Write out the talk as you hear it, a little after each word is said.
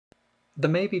The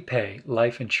Maybe Pay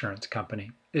life insurance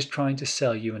company is trying to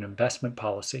sell you an investment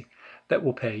policy that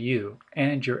will pay you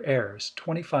and your heirs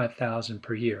 $25,000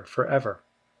 per year forever.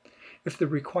 If the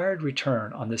required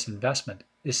return on this investment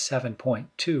is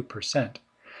 7.2%,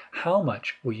 how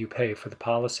much will you pay for the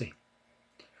policy?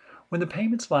 When the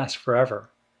payments last forever,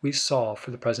 we solve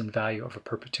for the present value of a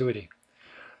perpetuity.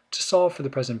 To solve for the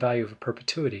present value of a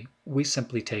perpetuity, we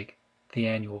simply take the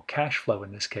annual cash flow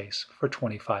in this case for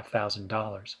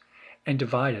 $25,000 and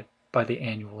divide it by the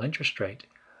annual interest rate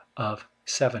of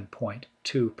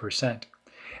 7.2%,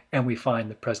 and we find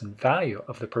the present value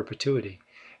of the perpetuity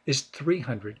is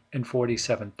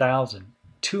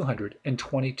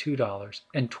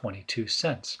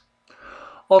 $347,222.22.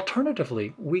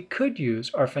 Alternatively, we could use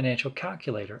our financial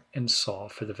calculator and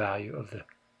solve for the value of the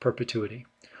perpetuity.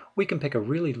 We can pick a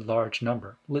really large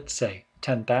number, let's say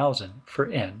 10,000 for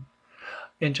n,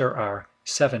 enter our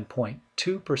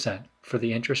 7.2% for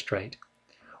the interest rate.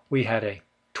 We had a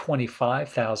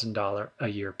 $25,000 a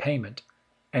year payment,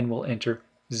 and we'll enter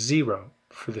 0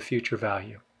 for the future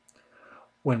value.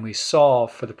 When we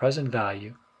solve for the present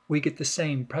value, we get the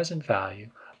same present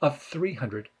value of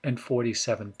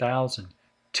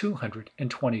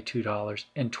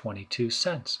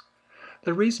 $347,222.22.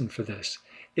 The reason for this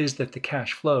is that the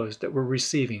cash flows that we're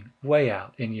receiving way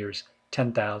out in years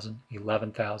 10,000,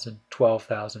 11,000,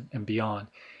 12,000, and beyond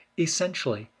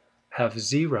essentially have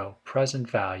 0 present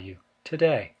value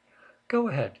today. Go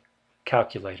ahead,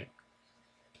 calculate it.